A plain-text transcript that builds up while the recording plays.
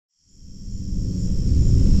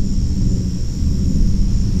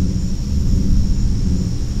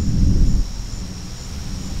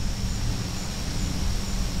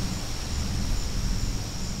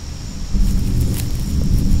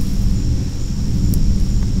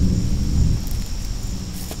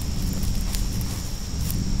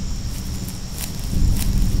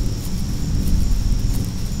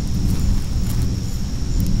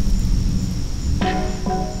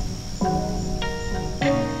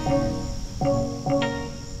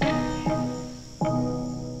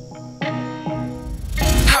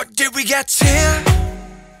gets here.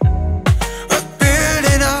 We're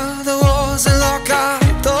building up the walls and lock our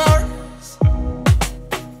doors.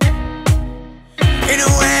 In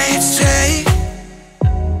a way it's take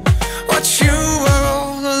what you were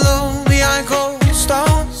all alone behind closed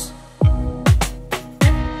doors.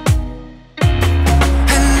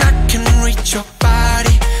 And I can reach your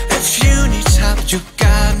body if you need help, you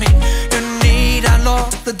got me. You need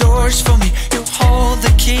unlock the doors for me. You hold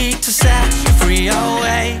the key to set you free. I'll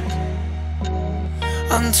wait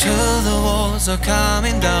until the walls are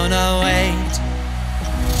coming down. I'll wait.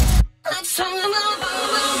 Let's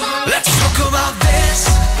talk about this.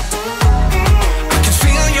 I can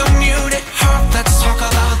feel your muted heart. Let's talk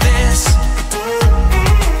about this.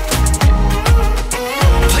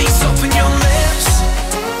 Please open your lips.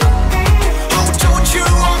 Oh, don't you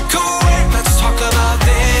walk away. Let's talk about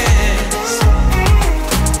this.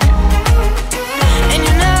 And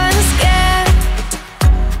you know I'm scared,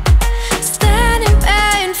 standing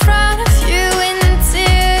there in front of you in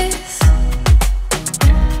tears,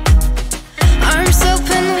 arms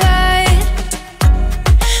open wide.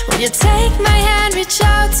 Will you take my hand?